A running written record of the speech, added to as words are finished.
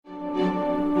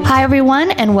Hi,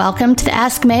 everyone, and welcome to the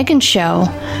Ask Megan Show,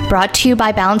 brought to you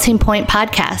by Balancing Point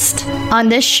Podcast. On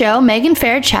this show, Megan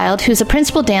Fairchild, who's a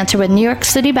principal dancer with New York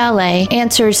City Ballet,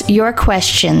 answers your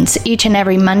questions each and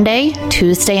every Monday,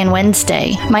 Tuesday, and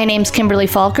Wednesday. My name's Kimberly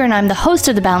Falker, and I'm the host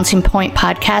of the Balancing Point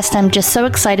Podcast. I'm just so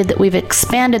excited that we've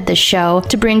expanded this show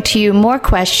to bring to you more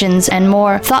questions and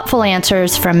more thoughtful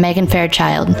answers from Megan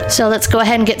Fairchild. So let's go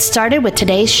ahead and get started with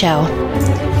today's show.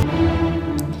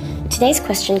 Today's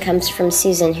question comes from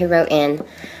Susan, who wrote in,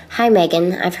 "Hi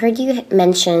Megan, I've heard you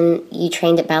mention you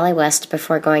trained at Ballet West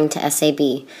before going to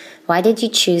SAB. Why did you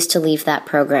choose to leave that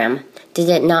program? Did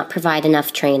it not provide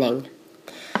enough training?"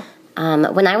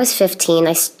 When I was 15,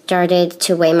 I started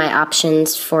to weigh my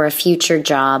options for a future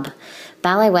job.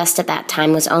 Ballet West at that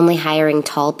time was only hiring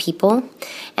tall people,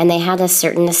 and they had a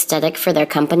certain aesthetic for their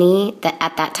company that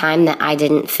at that time that I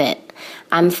didn't fit.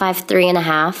 I'm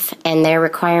 5'3.5", and their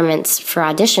requirements for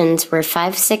auditions were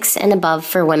 5'6" and above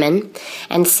for women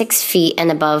and 6 feet and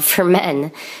above for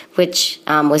men, which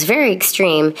was very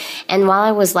extreme. And while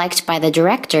I was liked by the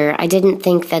director, I didn't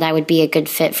think that I would be a good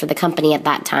fit for the company at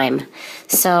that time.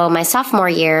 So my sophomore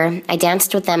year, I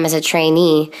danced with them as a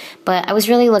trainee, but I was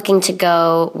really looking to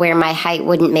go where my height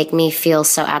wouldn't make me feel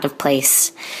so out of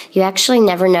place. You actually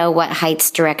never know what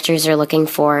heights directors are looking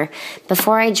for.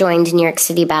 Before I joined New York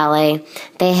City Ballet,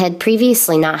 they had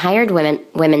previously not hired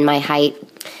women my height,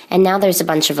 and now there's a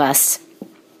bunch of us.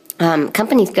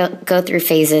 Companies go through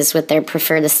phases with their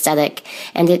preferred aesthetic,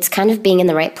 and it's kind of being in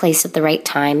the right place at the right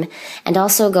time, and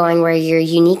also going where your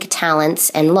unique talents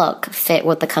and look fit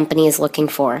what the company is looking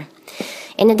for.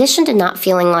 In addition to not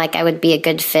feeling like I would be a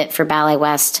good fit for Ballet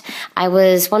West, I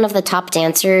was one of the top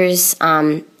dancers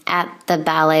at the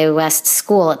Ballet West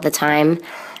school at the time,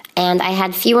 and I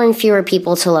had fewer and fewer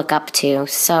people to look up to.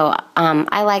 So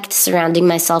I liked surrounding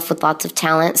myself with lots of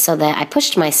talent so that I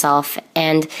pushed myself,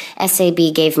 and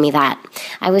SAB gave me that.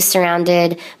 I was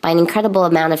surrounded by an incredible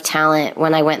amount of talent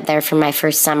when I went there for my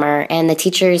first summer, and the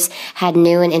teachers had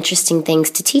new and interesting things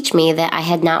to teach me that I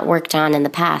had not worked on in the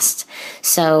past.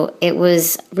 So it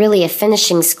was really a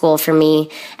finishing school for me,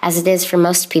 as it is for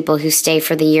most people who stay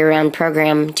for the year-round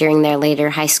program during their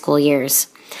later high school years.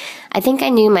 I think I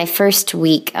knew my first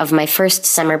week of my first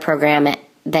summer program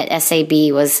that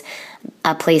SAB was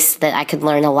a place that I could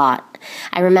learn a lot.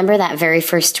 I remember that very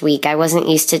first week, I wasn't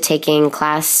used to taking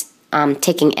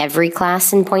every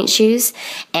class in point shoes,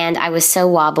 and I was so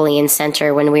wobbly in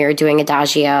center when we were doing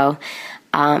Adagio.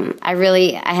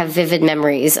 I have vivid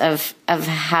memories of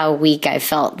how weak I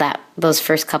felt those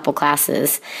first couple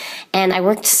classes. And I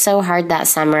worked so hard that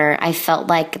summer, I felt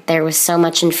like there was so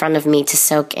much in front of me to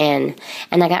soak in.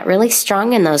 And I got really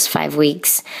strong in those 5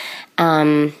 weeks.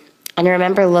 And I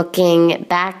remember looking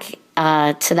back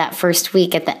to that first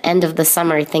week at the end of the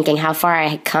summer, thinking how far I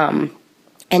had come,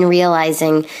 and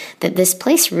realizing that this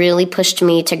place really pushed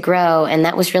me to grow, and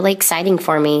that was really exciting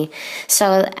for me.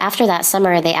 So after that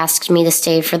summer, they asked me to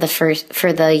stay for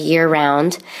the year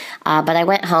round, but I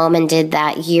went home and did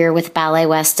that year with Ballet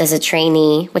West as a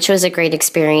trainee, which was a great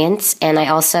experience. And I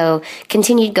also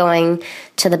continued going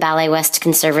to the Ballet West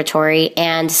Conservatory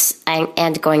and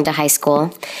going to high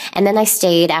school. And then I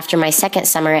stayed after my second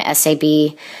summer at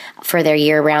SAB for their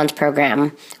year-round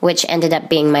program, which ended up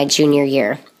being my junior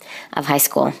year of high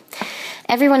school.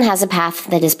 Everyone has a path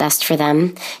that is best for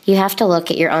them. You have to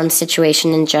look at your own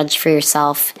situation and judge for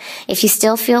yourself. If you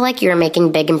still feel like you're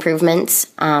making big improvements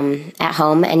at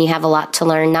home and you have a lot to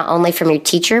learn, not only from your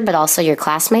teacher but also your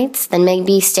classmates, then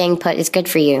maybe staying put is good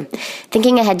for you.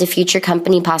 Thinking ahead to future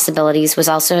company possibilities was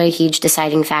also a huge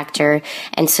deciding factor,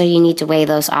 and so you need to weigh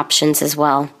those options as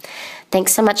well.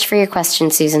 Thanks so much for your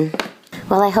question, Susan.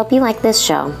 Well, I hope you like this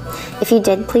show. If you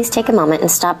did, please take a moment and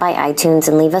stop by iTunes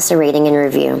and leave us a rating and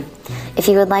review. If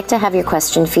you would like to have your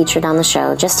question featured on the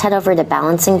show, just head over to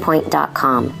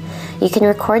balancingpoint.com. You can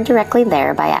record directly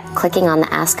there by clicking on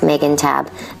the Ask Megan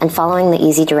tab and following the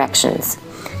easy directions.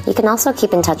 You can also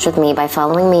keep in touch with me by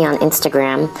following me on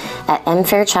Instagram at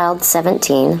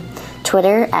mfairchild17,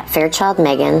 Twitter at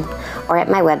fairchildmegan, or at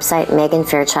my website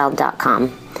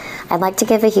meganfairchild.com. I'd like to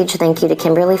give a huge thank you to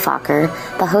Kimberly Falker,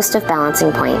 the host of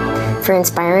Balancing Point, for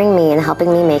inspiring me and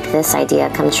helping me make this idea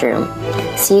come true.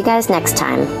 See you guys next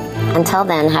time. Until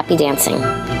then, happy dancing.